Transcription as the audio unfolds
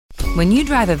When you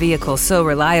drive a vehicle so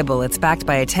reliable it's backed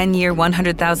by a 10-year,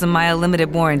 100,000-mile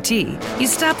limited warranty, you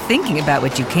stop thinking about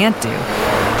what you can't do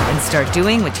and start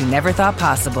doing what you never thought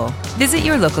possible. Visit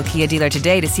your local Kia dealer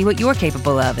today to see what you're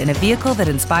capable of in a vehicle that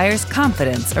inspires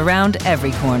confidence around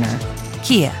every corner.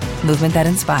 Kia, movement that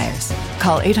inspires.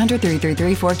 Call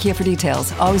 800-333-4KIA for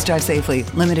details. Always drive safely.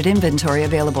 Limited inventory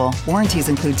available. Warranties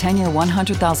include 10-year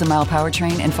 100,000-mile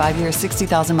powertrain and 5-year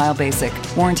 60,000-mile basic.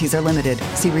 Warranties are limited.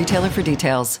 See retailer for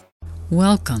details.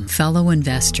 Welcome, fellow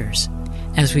investors,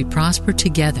 as we prosper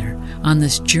together on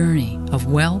this journey of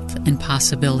wealth and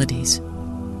possibilities.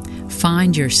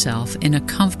 Find yourself in a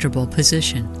comfortable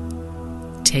position.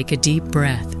 Take a deep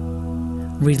breath.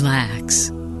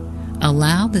 Relax.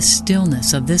 Allow the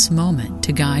stillness of this moment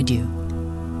to guide you.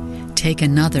 Take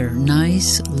another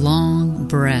nice, long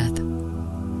breath.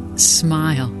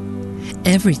 Smile.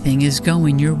 Everything is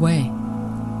going your way.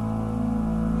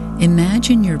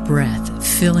 Imagine your breath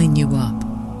filling you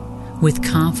up with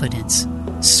confidence,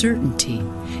 certainty,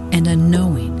 and a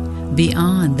knowing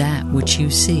beyond that which you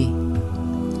see.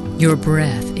 Your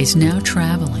breath is now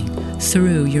traveling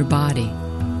through your body,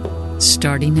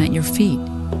 starting at your feet,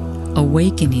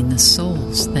 awakening the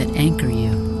souls that anchor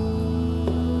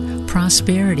you.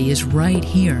 Prosperity is right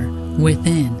here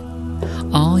within.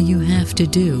 All you have to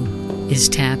do is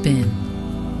tap in.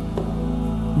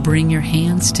 Bring your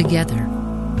hands together,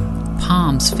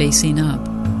 palms facing up,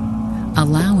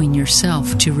 allowing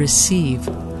yourself to receive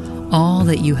all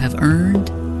that you have earned,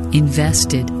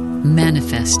 invested,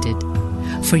 manifested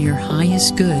for your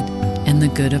highest good and the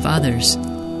good of others.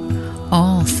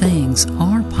 All things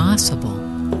are possible.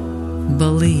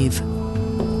 Believe.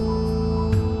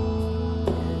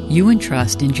 You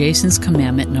entrust in Jason's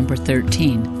commandment number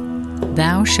 13.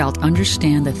 Thou shalt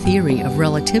understand the theory of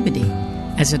relativity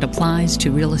as it applies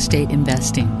to real estate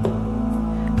investing.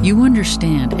 You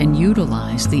understand and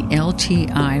utilize the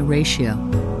LTI ratio.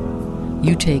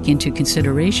 You take into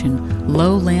consideration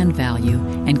low land value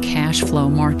and cash flow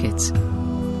markets.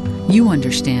 You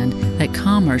understand that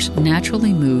commerce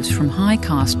naturally moves from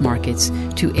high-cost markets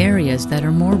to areas that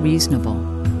are more reasonable.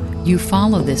 You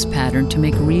follow this pattern to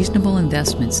make reasonable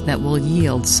investments that will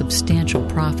yield substantial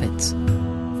profits.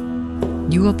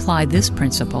 You apply this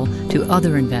principle to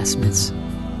other investments: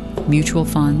 mutual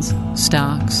funds,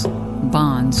 stocks,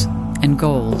 bonds, and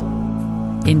gold,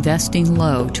 investing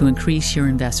low to increase your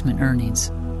investment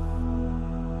earnings.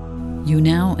 You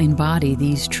now embody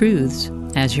these truths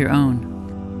as your own.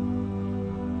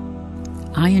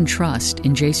 I entrust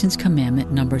in Jason's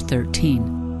commandment number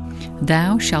 13.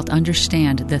 Thou shalt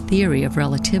understand the theory of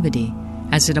relativity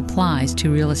as it applies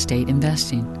to real estate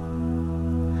investing.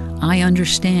 I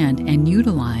understand and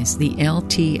utilize the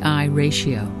LTI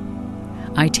ratio.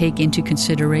 I take into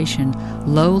consideration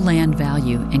low land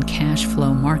value and cash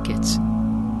flow markets.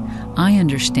 I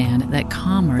understand that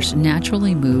commerce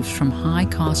naturally moves from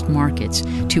high-cost markets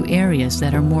to areas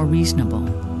that are more reasonable.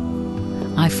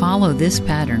 I follow this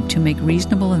pattern to make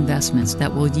reasonable investments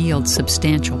that will yield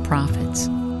substantial profits.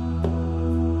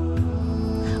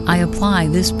 I apply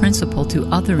this principle to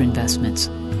other investments: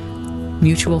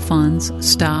 mutual funds,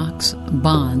 stocks,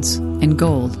 bonds, and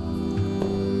gold,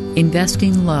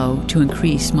 investing low to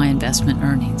increase my investment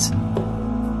earnings.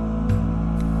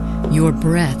 Your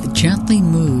breath gently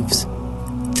moves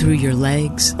through your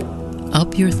legs,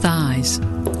 up your thighs,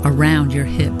 around your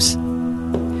hips,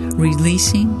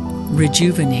 releasing,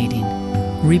 rejuvenating,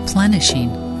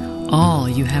 replenishing all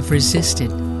you have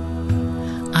resisted.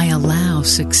 I allow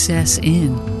success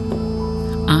in.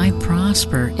 I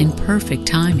prosper in perfect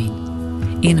timing,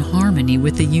 in harmony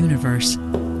with the universe,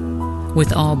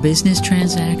 with all business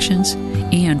transactions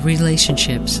and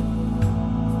relationships.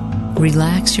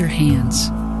 Relax your hands.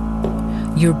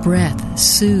 Your breath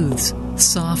soothes,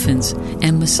 softens,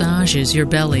 and massages your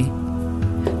belly,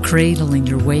 cradling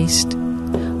your waist,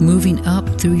 moving up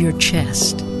through your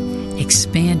chest,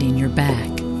 expanding your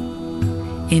back.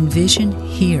 Envision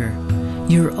here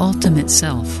your ultimate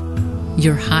self,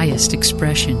 your highest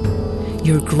expression,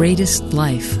 your greatest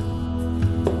life.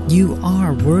 You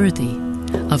are worthy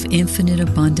of infinite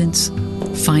abundance,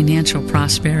 financial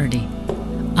prosperity,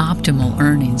 optimal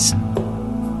earnings.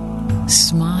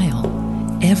 Smile.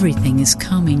 Everything is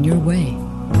coming your way.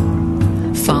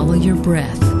 Follow your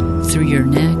breath through your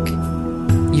neck,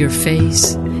 your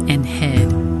face, and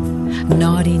head,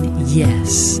 nodding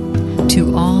yes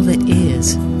to all that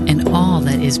is and all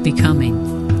that is becoming.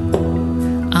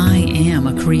 I am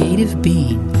a creative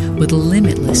being with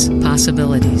limitless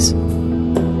possibilities.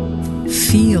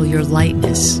 Feel your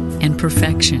lightness and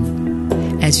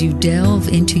perfection as you delve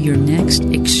into your next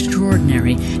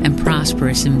extraordinary and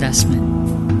prosperous investment.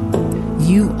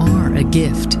 You are a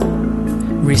gift,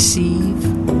 receive,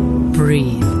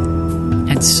 breathe,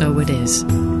 and so it is.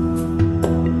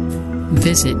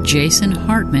 Visit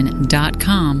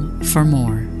jasonhartman.com for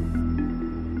more.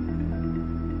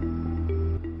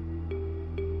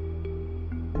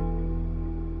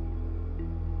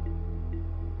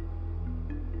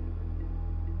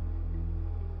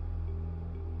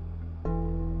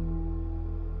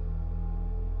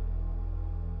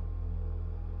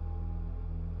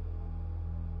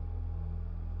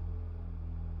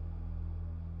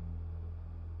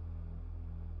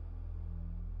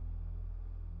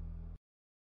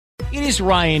 It is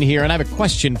Ryan here, and I have a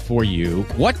question for you.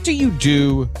 What do you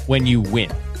do when you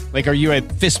win? Like, are you a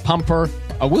fist pumper,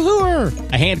 a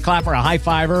woohooer, a hand clapper, a high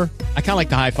fiver? I kind of like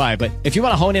the high five, but if you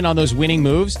want to hone in on those winning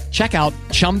moves, check out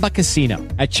Chumba Casino.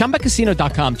 At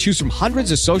ChumbaCasino.com, choose from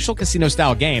hundreds of social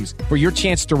casino-style games for your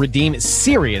chance to redeem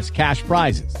serious cash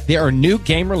prizes. There are new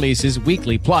game releases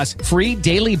weekly, plus free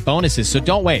daily bonuses. So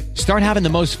don't wait. Start having the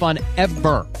most fun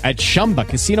ever at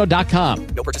ChumbaCasino.com.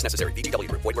 No purchase necessary. VGW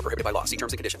Group. Void where prohibited by law. See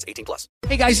terms and conditions. 18+.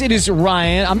 Hey guys, it is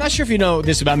Ryan. I'm not sure if you know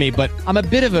this about me, but I'm a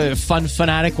bit of a fun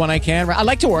fanatic when I can. I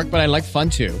like to work, but I like fun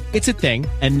too. It's a thing.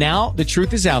 And now the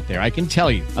truth is out there. I can tell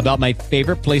you about my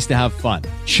favorite place to have fun.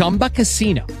 Chumba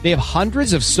Casino. They have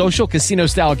hundreds of social casino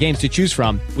style games to choose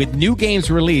from with new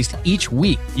games released each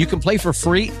week. You can play for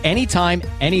free anytime,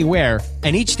 anywhere.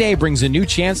 And each day brings a new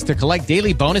chance to collect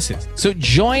daily bonuses. So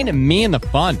join me in the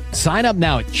fun. Sign up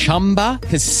now at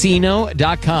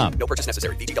ChumbaCasino.com. No purchase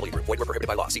necessary. VGW Group. Void where prohibited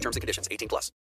by law. See terms and conditions. 18+.